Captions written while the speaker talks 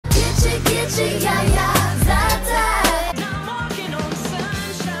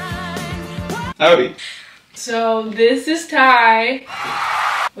Howdy. So this is Ty.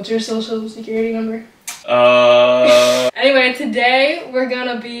 What's your social security number? Anyway, today we're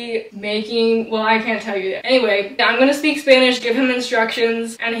gonna be making, well, I can't tell you that. Anyway, I'm gonna speak Spanish, give him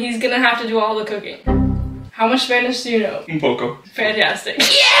instructions, and he's gonna have to do all the cooking. How much Spanish do you know? Un poco. Fantastic.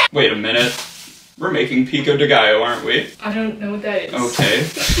 Yeah! Wait a minute. We're making pico de gallo, aren't we? I don't know what that is. Okay.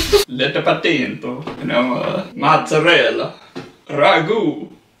 Lette patento. You know, mozzarella. Ragu.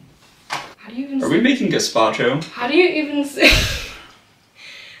 How do you even Are we making gazpacho? How do you even say?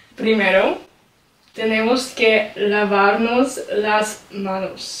 Primero, tenemos que lavarnos las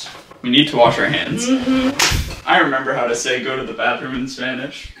manos. We need to wash our hands. Mm-hmm. I remember how to say go to the bathroom in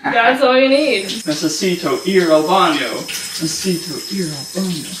Spanish. That's all you need. Necesito ir al baño. Necesito ir al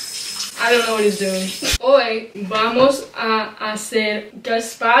baño. I don't know what he's doing. Hoy vamos a hacer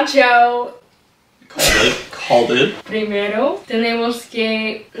gazpacho. Called it. Primero, tenemos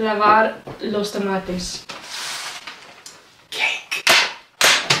que lavar los tomates. Cake.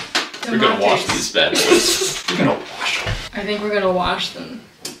 We're gonna wash these bad boys. We're gonna wash them. I think we're gonna wash them.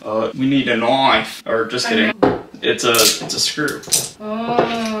 We need a knife. Or just kidding. It's a screw.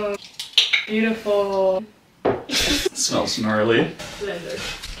 Oh, beautiful. It smells gnarly. Blender.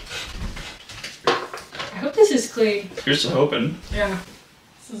 I hope this is clean. Here's to hoping. Yeah.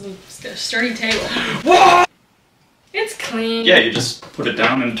 This is a sturdy table. What? It's clean. Yeah, you just put it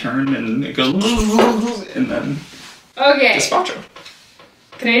down and turn and it goes and then Okay. gazpacho.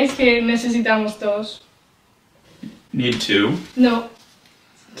 ¿Crees que necesitamos dos? Need two. No.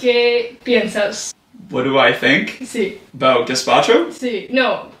 ¿Qué piensas? What do I think Sí. about gazpacho? Sí.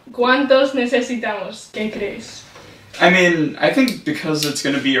 No. ¿Cuántos necesitamos? ¿Qué crees? I mean, I think because it's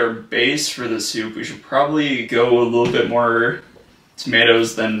going to be our base for the soup, we should probably go a little bit more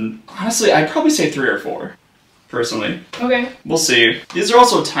tomatoes than... Honestly, I'd probably say 3 or 4, personally. Okay. We'll see. These are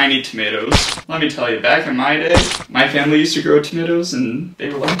also tiny tomatoes. Let me tell you, back in my day, my family used to grow tomatoes and they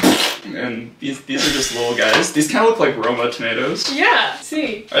were like... And these are just little guys. These kind of look like Roma tomatoes. Yeah,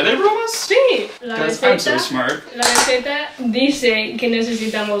 sí. Are they Romas? Sí. Guys, I'm so smart. La receta dice que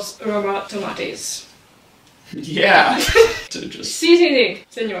necesitamos Roma tomates. Yeah. To just... Sí, sí, sí,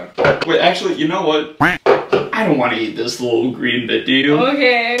 señor. Wait, actually, you know what? I don't want to eat this little green bit, do you?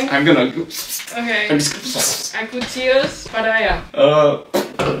 Okay. I'm gonna... Okay. I'm just... A cuchillos para allá.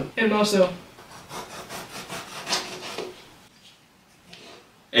 Hermoso.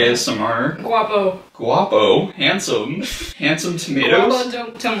 ASMR. Guapo. Guapo. Handsome. Handsome tomatoes.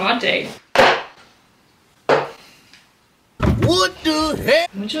 Guapo tomate. What the heck?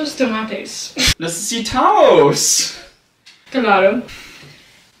 Muchos tomates. Necesitamos. Claro.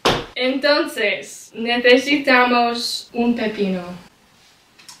 Entonces, necesitamos un pepino.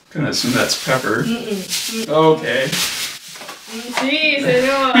 Gonna assume that's pepper. Mm-mm. Okay. Sí,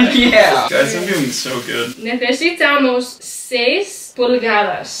 señor. Yeah. Guys, I'm doing so good. Necesitamos 6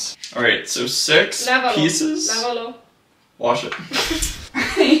 pulgadas. Alright, so 6 Lávalo. pieces. Lávalo. Wash it. I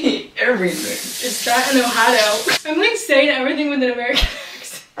hate everything. Está enojado. I'm like saying everything with an American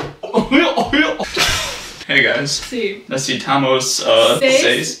accent. Hey guys. Sí. Necesitamos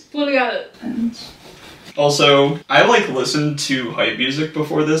 6 pulgadas. Also, I like listened to hype music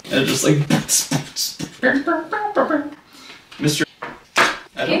before this, and just like Mr.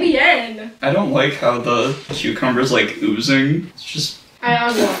 I don't like how the cucumber's like oozing. It's just Hay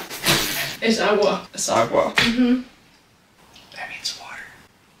agua. Es agua. It's agua. Mm-hmm. That means water.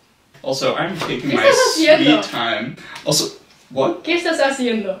 Also, I'm taking ¿Qué my estás haciendo? sweet time. Also, what? ¿Qué estás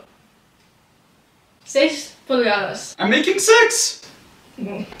haciendo? 6 pulgadas. I'm making 6!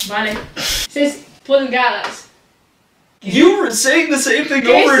 Vale. 6 pulgadas. You were saying the same thing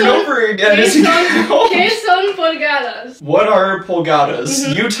 ¿Qué over and son- over again. ¿Qué son pulgadas? What are pulgadas?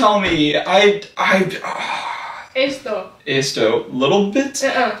 Mhm. You tell me. Esto. Little bit?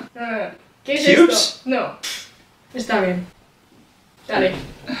 ¿Qué es Cubes? esto? No. Está bien. Dale.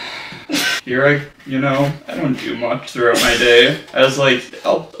 Here I don't do much throughout my day. I was like,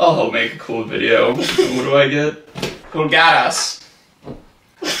 I'll help make a cool video. What do I get? Pulgadas.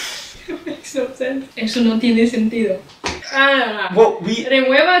 Makes no sense. Eso no tiene sentido. What we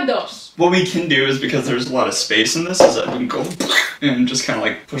Remueva 2. can do is, because there's a lot of space in this, is that we can go and just kind of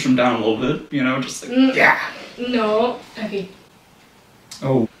like push them down a little bit, just like, yeah. No. Aquí.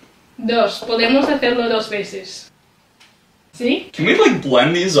 Oh. 2. Podemos hacerlo 2 veces. ¿Sí? Can we like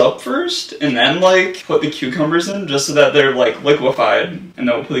blend these up first and then like put the cucumbers in just so that they're like liquefied, and then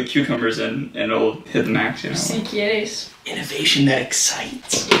we'll put the cucumbers in and it'll hit the max, Si quieres. Innovation that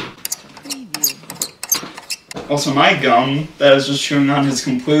excites. Also, my gum that I was just chewing on has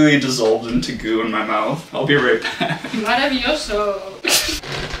completely dissolved into goo in my mouth. I'll be right back. Maravilloso.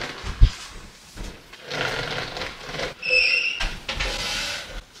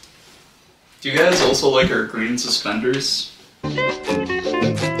 Do you guys also like our green suspenders? I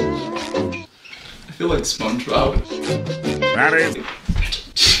feel like SpongeBob. That is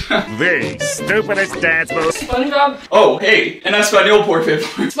the stupidest dance move. SpongeBob. Oh, hey, en español, por favor.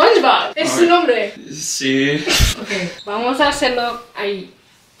 SpongeBob, es su nombre. Sí. Ok, vamos a hacerlo ahí.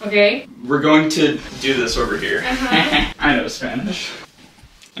 Ok. We're going to do this over here. I know Spanish.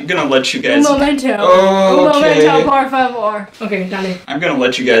 I'm gonna let you Un guys. momento. Oh, Un okay. momento, por favor. Ok, dale. I'm gonna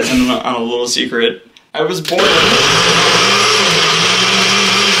let you guys in on a little secret. I was born.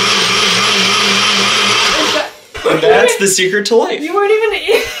 That's the secret to life. You weren't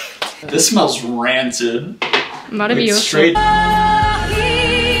even in. This smells rancid. Maravilloso. Like straight.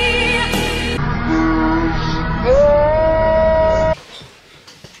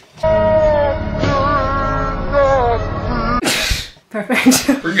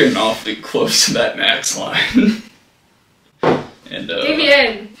 Perfect. We're getting awfully close to that max line. And Qué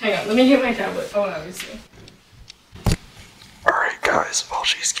bien. Hang on, let me get my tablet. Oh, obviously. Alright guys, while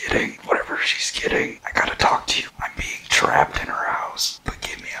she's getting whatever she's getting, I gotta talk to you. I'm being trapped in her house. But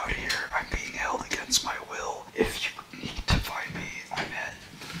get me out of here. I'm being held against my will. If you need to find me,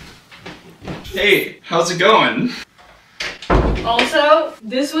 I'm in. Hey, how's it going? Also,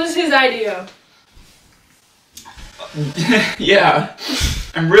 this was his idea. Yeah,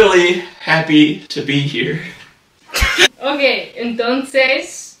 I'm really happy to be here. Ok,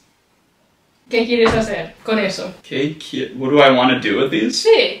 entonces, ¿qué quieres hacer con eso? Okay, what do I want to do with these?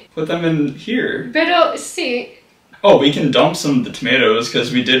 Sí, Put them in here. pero sí. Oh, we can dump some of the tomatoes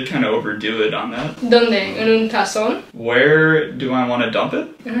because we did kind of overdo it on that. ¿Dónde? ¿En un tazón? Where do I want to dump it?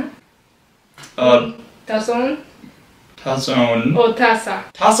 ¿Tazón Tazón. o taza?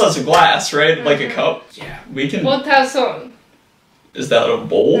 Taza's a glass, right? Like a cup? Yeah, we can. O tazón. Is that a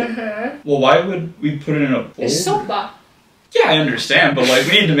bowl? Ajá. Well, why would we put it in a bowl? Es sopa. Yeah, I understand, but like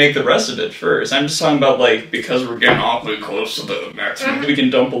we need to make the rest of it first. I'm just talking about like because we're getting awfully close to the maximum, we can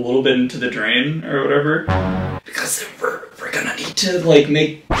dump a little bit into the drain or whatever. Because then we're gonna need to like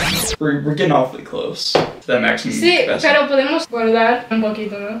make we're getting awfully close to that maximum Sí, capacity. pero podemos guardar un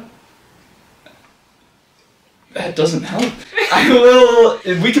poquito, ¿no? That doesn't help. I will.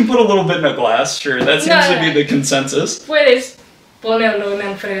 We can put a little bit in a glass, sure. That seems to be the consensus. Puedes ponerlo en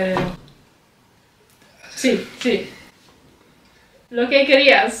el fregadero. Sí, sí. Lo que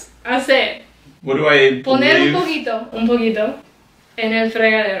querías hacer. What do I Poner believe? un poquito en el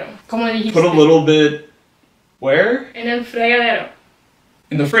fregadero. Como dijiste. Put a little bit. Where? En el fregadero.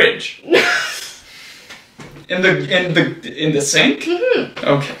 In the fridge. in the sink?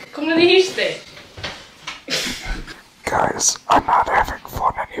 Okay. Como dijiste. Guys, I'm not having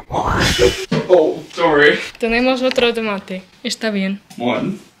fun anymore. Oh, sorry. Tenemos otro tomate. Está bien.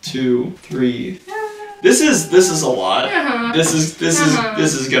 1, 2, 3. This is a lot. This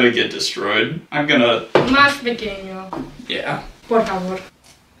is gonna get destroyed. I'm gonna. Más pequeño. Yeah. Por favor.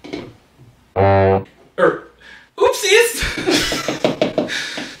 Oopsies.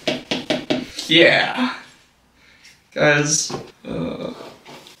 Yeah. Guys.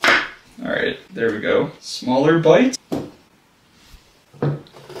 Alright, there we go. Smaller bites.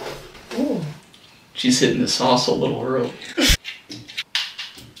 Ooh. She's hitting the sauce a little early.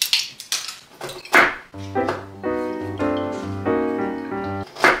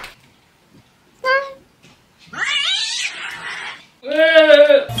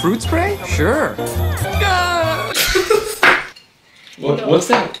 Fruit spray? Sure. What's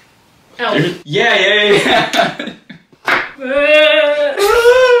that? Elf. Yeah.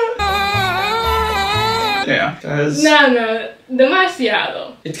 Yeah, guys. No,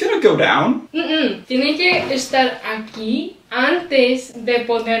 demasiado. It's gonna go down. Tiene que estar aquí antes de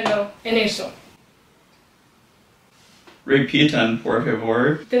ponerlo en eso. Repitan, por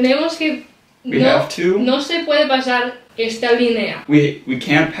favor. Tenemos que... We have to? No se puede pasar esta línea. We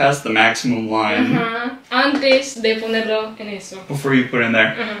can't pass the maximum line Antes de ponerlo en eso. before you put it in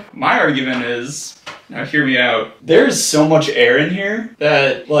there. My argument is, now hear me out. There's so much air in here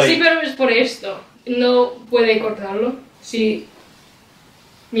that like. Sí, pero es por esto. No puede cortarlo. Sí.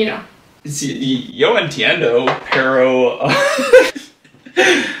 Mira. Sí, yo entiendo, pero.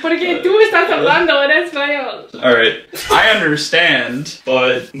 Porque tú estás hablando en español. Alright, I understand,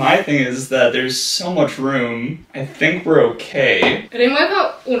 but my thing is that there's so much room. I think we're okay.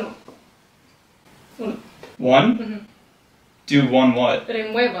 Remueva uno. One? Do one what?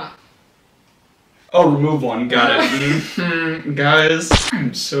 Remueva. Oh, remove one. Got it. Guys,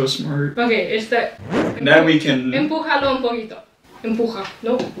 I'm so smart. Okay, esta. Now we can Empújalo un poquito. Empuja,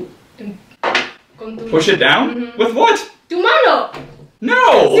 no. Con tu push it down? With what? Tu mano!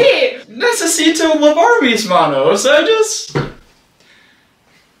 No! Sí! Necesito lavar mis manos. I just...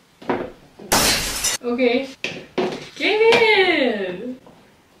 Ok. ¡Qué bien!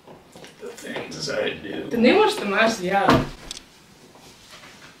 The things I do. Tenemos demasiado.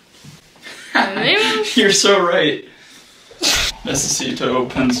 Tenemos... You're so right. Necesito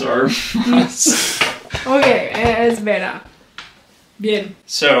pensar más. Ok, espera. Bien.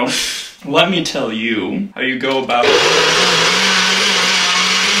 So, let me tell you how you go about...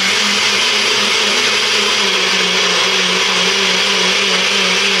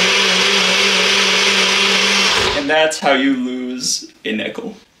 And that's how you lose a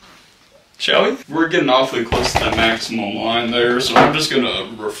nickel. Shall we? We're getting awfully close to the maximum line there, so I'm just gonna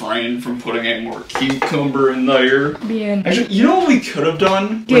refrain from putting any more cucumber in there. Bien. Actually, you know what we could have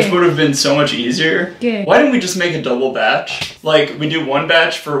done? ¿Qué? Which would have been so much easier? ¿Qué? Why didn't we just make a double batch? Like, we do one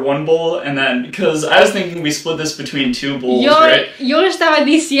batch for one bowl, and then, because I was thinking we split this between two bowls, right? Yo estaba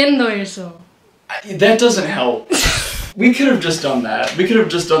diciendo eso. That doesn't help. We could have just done that. We could have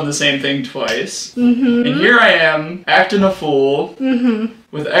just done the same thing twice. And here I am, acting a fool,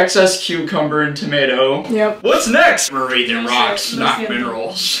 with excess cucumber and tomato. Yep. What's next? We're eating No rocks, sé, no not siento.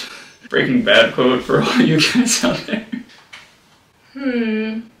 minerals. Breaking Bad quote for all you guys out there.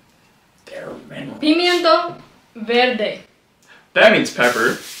 They're minerals. Pimiento verde. That means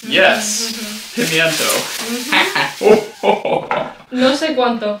pepper. Yes. Pimiento. No sé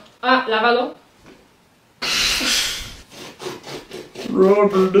cuánto. Ah, lávalo.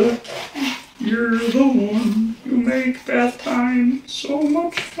 Rubber duck, you're the one who make bath time so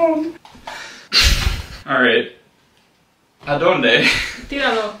much fun. Alright. ¿A dónde?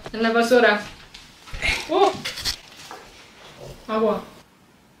 Tíralo en la basura. Oh. Agua.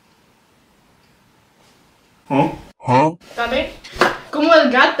 Huh? Dale. Como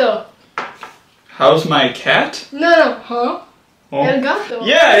el gato. How's my cat? No. Huh? Oh. El gato.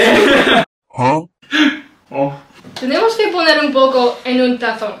 Yeah! Huh? Oh. Tenemos que poner un poco en un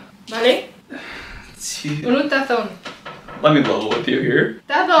tazón, ¿vale? See, En un tazón. let me level with you here.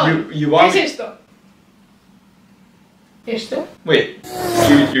 Tazón. You ¿Qué want es me... esto? ¿Esto? Wait,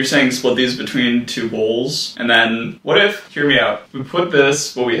 you're saying split these between two bowls, and then what if, hear me out, we put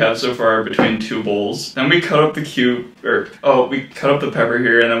this, what we have so far, between two bowls, then we cut up the we cut up the pepper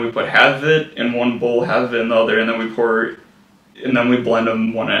here, and then we put half of it in one bowl, half of it in the other, and then we we blend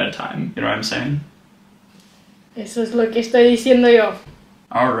them one at a time. You know what I'm saying? Eso es lo que estoy diciendo yo.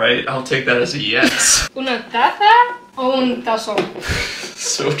 Alright, I'll take that as a yes. ¿Una taza o un tazón?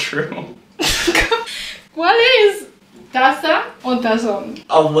 So true. ¿Cuál es? ¿Taza o tazón?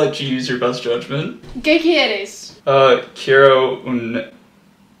 I'll let you use your best judgment. ¿Qué quieres? Quiero un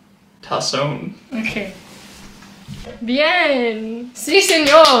tazón. Ok. Bien. Sí,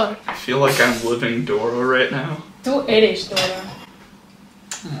 señor. I feel like I'm living Dora right now. Tú eres Dora.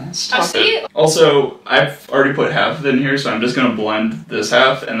 Stop Así? it. Also, I've already put half of it in here, so I'm just gonna blend this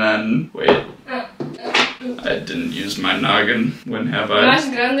half, and then, wait. I didn't use my noggin. When have I?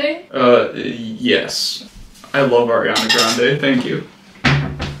 ¿Más grande? Yes. I love Ariana Grande, thank you.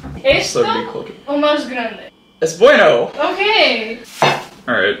 ¿Esto Celebrity culture. o más grande? Es bueno! Ok.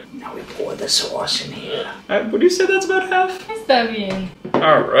 Alright. Now we pour the sauce in here. Would you say that's about half? Está bien.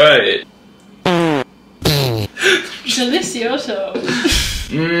 Alright. Delicioso.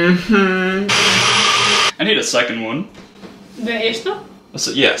 I need a second one. ¿De esto?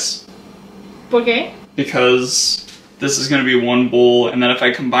 So, yes. ¿Por qué? Because this is gonna be one bowl, and then if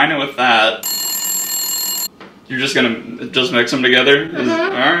I combine it with that, you're just gonna mix them together?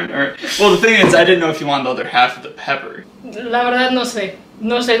 Alright. Well, the thing is, I didn't know if you wanted the other half of the pepper. La verdad no sé.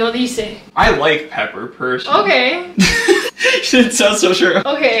 No sé, no dice. I like pepper, personally. Ok. It sounds so sure.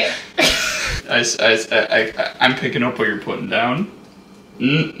 Ok. I'm picking up what you're putting down.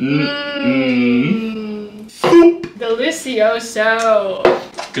 Delicioso.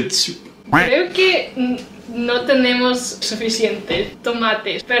 Good soup. Creo que no tenemos suficientes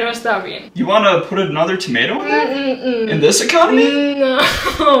tomates, pero está bien. You wanna put another tomato in there? In this economy? No.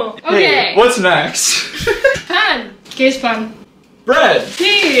 Ok. Hey, what's next? Pan. ¿Qué es pan? Bread!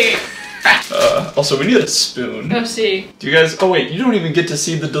 Sí. Also, we need a spoon. Oh, sí. Do you guys... Oh wait, you don't even get to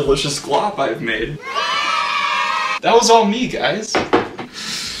see the delicious glop I've made. That was all me, guys.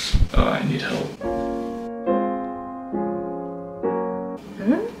 Oh, I need help.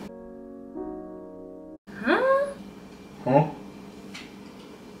 Huh?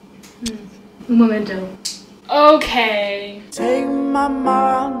 Un momento. Okay. Take my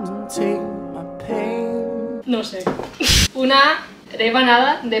mind and take my No sé. Una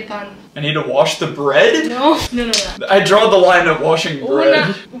rebanada de pan. I need to wash the bread? No. I draw the line at washing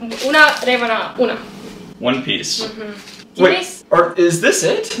bread. Una rebanada. Una. One piece. Wait, Wait, or is this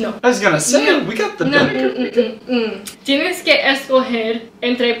it? No. I was gonna say, we got the vinegar. Tienes que escoger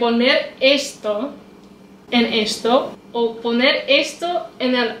entre poner esto en esto o poner esto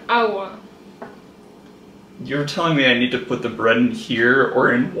en el agua. You're telling me I need to put the bread in here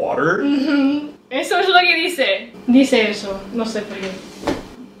or in water? Eso es lo que dice. Dice eso. No sé por qué.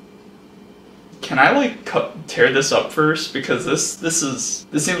 Can I like tear this up first? Because this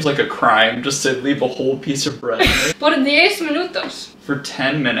seems like a crime just to leave a whole piece of bread in it. Por 10 minutos. For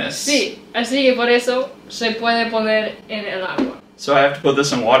 10 minutes. Sí, así que por eso se puede poner en el agua. So I have to put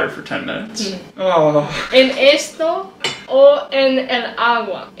this in water for 10 minutes. Oh. En esto o en el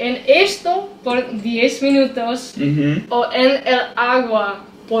agua. En esto por 10 minutos o en el agua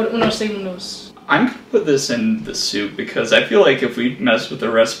por unos segundos. I'm gonna put this in the soup because I feel like if we mess with the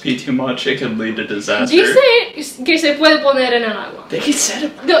recipe too much, it could lead to disaster. Dice que se puede poner en el agua. They said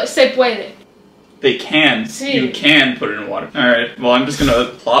it. No, se puede. They can. Sí. You can put it in water. Alright, well I'm just gonna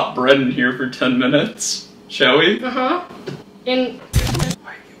plop bread in here for 10 minutes. Shall we? En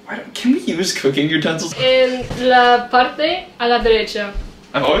Can we use cooking utensils? la parte a la derecha.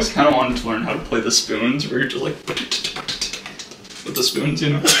 I've always kind of wanted to learn how to play the spoons, where you're just like with the spoons, you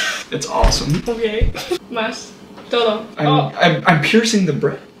know. It's awesome. Okay. Más. Todo. I'm piercing the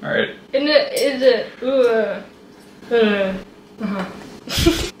bread. All right.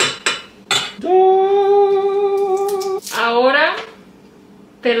 Ahora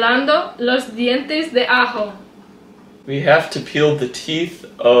pelando los dientes de ajo. We have to peel the teeth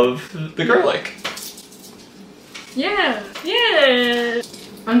of the garlic. Yeah.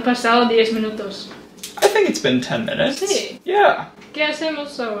 Han pasado 10 minutos. I think it's been 10 minutes. Sí. Yeah. ¿Qué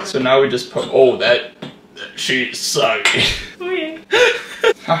hacemos ahora? So now we just put. Oh, that she's soggy. Okay.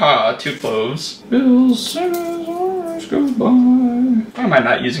 Haha, 2 cloves. Bills, hours go by. Why am I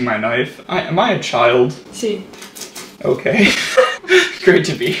not using my knife? Am I a child? Sí. Okay. Great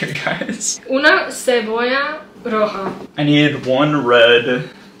to be here, guys. Una cebolla roja. I need 1 red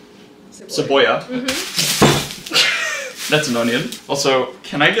cebolla. That's an onion. Also,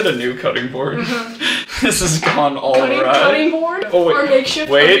 can I get a new cutting board? This has gone all awry. Cutting board? Oh, wait. Or makeshift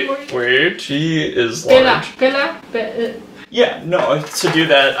cutting board? Wait. She is large. Pela. Yeah, no, to do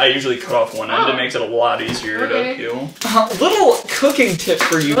that, I usually cut off one end. It makes it a lot easier to peel. Little cooking tip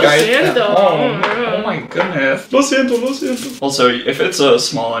for you guys at home. Oh my goodness. Lo siento. Also, if it's a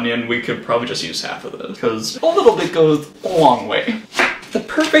small onion, we could probably just use half of this, because a little bit goes a long way. The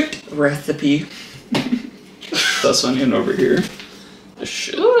perfect recipe. This onion over here. This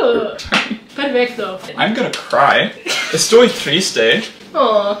shit. Ooh, perfecto. I'm gonna cry. Estoy triste.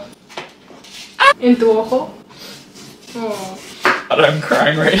 Oh. En tu ojo. Oh. But I'm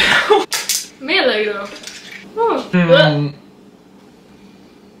crying right now. Me alegro. Oh.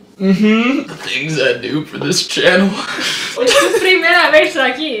 The things I do for this channel. Es tu primera vez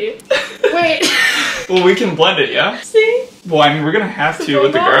aquí. Wait. Well, we can blend it, yeah? Sí. Well, I mean, we're gonna have to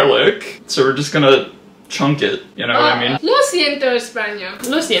with the garlic. So we're just gonna chunk it, you know what I mean? Lo siento, España.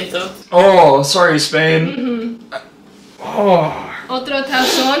 Lo siento. Oh, sorry, Spain. Oh. Otro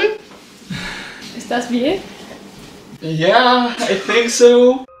tazón. ¿Estás bien? Yeah, I think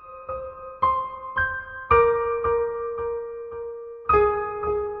so.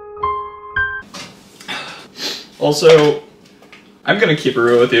 Also, I'm gonna keep it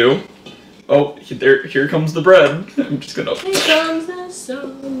real with you. Oh, here comes the bread. I'm just gonna. Here comes the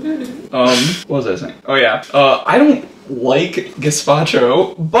sun. What was I saying? Oh yeah. I don't like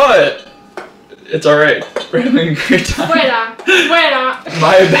gazpacho, but it's alright. We're having a great time. Fuera.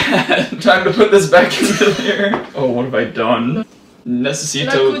 My bad. Time to put this back into here. Oh, what have I done?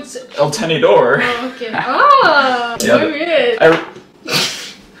 Necesito el tenedor. Oh, okay. Ah, muy bien.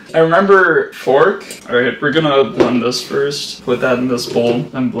 I remember fork. Alright, we're gonna blend this first. Put that in this bowl,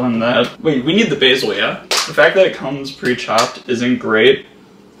 then blend that. Wait, we need the basil, yeah? The fact that it comes pre-chopped isn't great.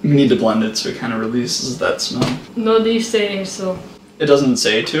 We need to blend it so it kind of releases that smell. No dice eso. It doesn't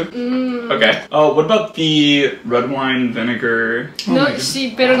say to? Okay. Oh, what about the red wine vinegar? Oh No,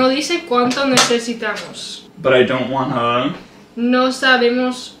 sí, pero no dice cuánto necesitamos. But I don't wanna... No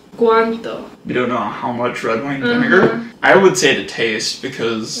sabemos cuánto. We don't know how much red wine vinegar. I would say to taste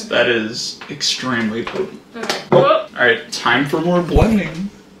because that is extremely potent. Okay. Oh, alright, time for more blending.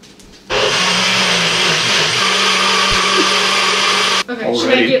 Okay,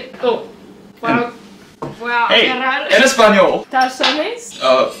 should I get... Oh. Wow. Wow. Hey, en español. Tazones.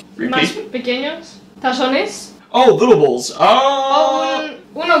 Más Repeat. pequeños. Tazones. Oh, little bowls. Oh,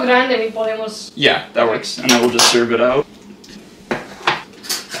 uno grande y podemos... Yeah, that works. And then we'll just serve it out.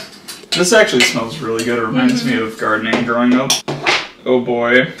 This actually smells really good. It reminds me of gardening growing up. Oh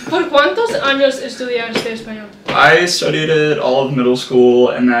boy. ¿Por cuántos años estudiaste español? I studied it all of middle school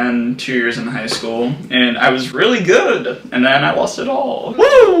and then 2 years in high school. And I was really good. And then I lost it all.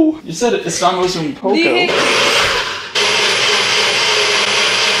 Woo! You said estamos un poco.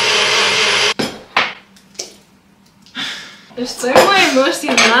 Estoy muy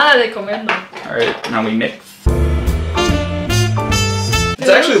emocionada de comerlo. Alright, now we mix. It's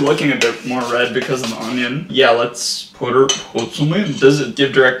actually looking a bit more red because of the onion. Yeah, let's put some in. Does it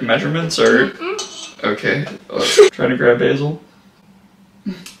give direct measurements or? Okay, try to grab basil.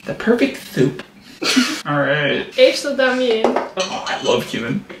 The perfect soup. Alright. Esto también. Oh, I love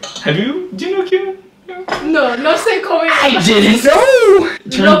cumin. Do you know cumin? No, no sé comer. I didn't know!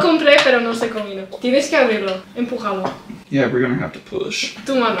 Lo compré, pero no sé comer. Tienes que abrirlo, empújalo. Yeah, we're gonna have to push.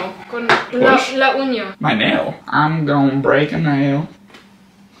 Tu mano, con Push? la uña. My nail. I'm gonna break a nail.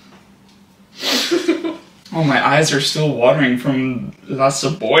 Oh, my eyes are still watering from la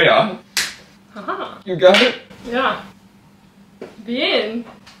cebolla. Ajá. You got it? Ya. Bien.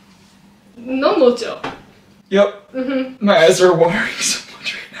 No mucho. Yep. My eyes are watering so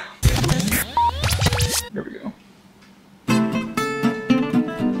much right now. Here we go.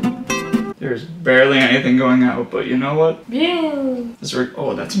 There's barely anything going out, but you know what? Bien.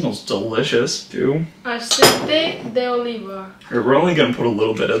 Oh, that smells delicious, too. Aceite de oliva. Alright, we're only gonna put a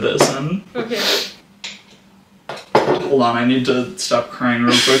little bit of this in. Okay. Hold on, I need to stop crying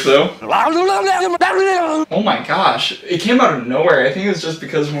real quick, though. Oh my gosh, it came out of nowhere. I think it was just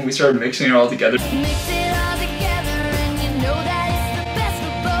because when we started mixing it all together.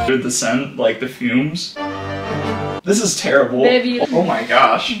 The scent, like the fumes. This is terrible. Débil. Oh my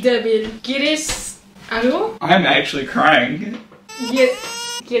gosh. Débil. ¿Quieres algo? I'm actually crying.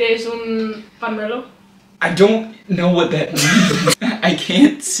 ¿Quieres un pañuelo? I don't know what that means. I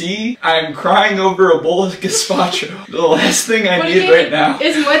can't see. I'm crying over a bowl of gazpacho. The last thing I need right now.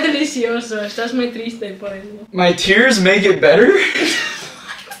 Es muy delicioso. Estás muy triste por eso. My tears make it better?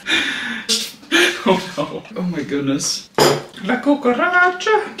 Oh no. Oh my goodness. La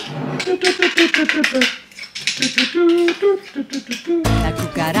cucaracha. La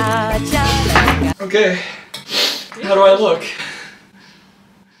cucaracha. Okay. How do I look?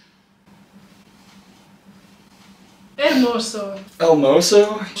 Hermoso.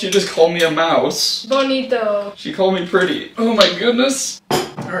 Elmoso? She just called me a mouse. Bonito. She called me pretty. Oh my goodness.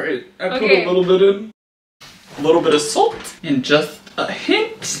 Alright, I put Okay. a little bit in. A little bit of salt. And just a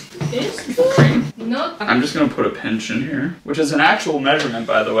hint. Cream. No. I'm just gonna put a pinch in here, which is an actual measurement,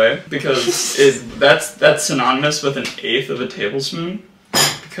 by the way, because that's synonymous with 1/8 of a tablespoon,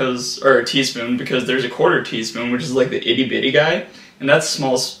 or a teaspoon, because there's a 1/4 teaspoon, which is like the itty bitty guy, and that's the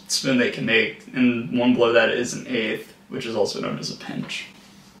smallest spoon they can make, and one below that is 1/8, which is also known as a pinch.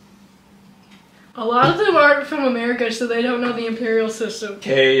 A lot of them aren't from America, so they don't know the imperial system.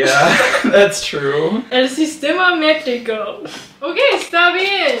 Okay, yeah, that's true. El sistema métrico. Okay, está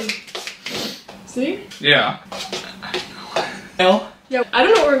bien. See? Yeah. Well, Yeah, I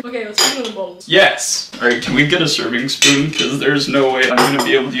don't know where. Okay, let's put it in the bowls. yes. Alright, can we get a serving spoon? Because there's no way I'm gonna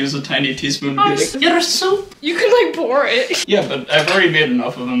be able to use a tiny teaspoon to get a soup. You can like pour it. Yeah, but I've already made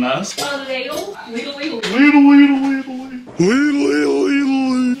enough of a mess. A ladle. Ladle.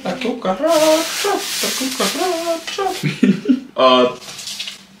 La cucaracha, la cucaracha.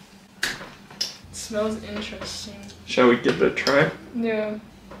 Smells interesting. Shall we give it a try? Yeah.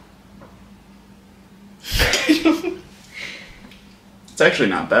 It's actually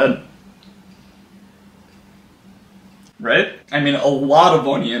not bad. Right? I mean, a lot of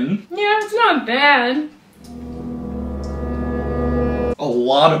onion. Yeah, it's not bad. A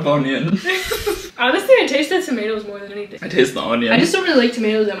lot of onion. Honestly, I taste the tomatoes more than anything. I taste the onion. I just don't really like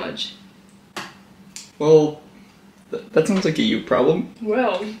tomatoes that much. Well, that sounds like a you problem.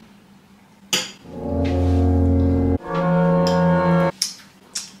 Well.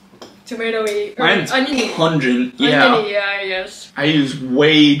 Tomatoey. Mine's oniony. pungent. Yeah. Oniony, yeah, I guess. I use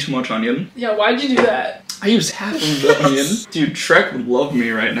way too much onion. Yeah, why'd you do that? I use half of the onion. Dude, Shrek would love me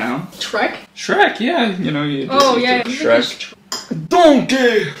right now. Trek? Shrek, yeah. You know, you just Oh, use yeah. the you think Shrek. it's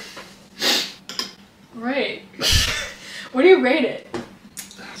Donkey! Right. What do you rate it?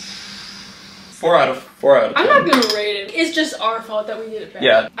 4 out of 10. I'm not gonna rate it. It's just our fault that we did it bad.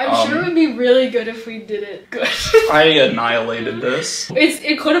 Yeah, I'm sure it would be really good if we did it good. I annihilated this.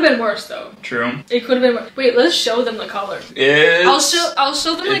 It could have been worse though. True. It could have been worse. Wait, let's show them the color. I'll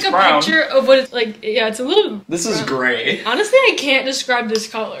show them like it's a brown. picture of what it's like. Yeah, it's a little. This is gray. Honestly, I can't describe this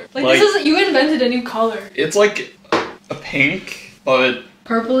color. Like this is, you invented a new color. It's like a pink, but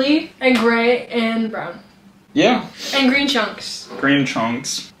Purpley and gray and brown. yeah. And green chunks. Green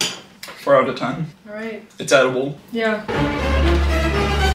chunks. 4 out of 10. Alright. It's edible. Yeah.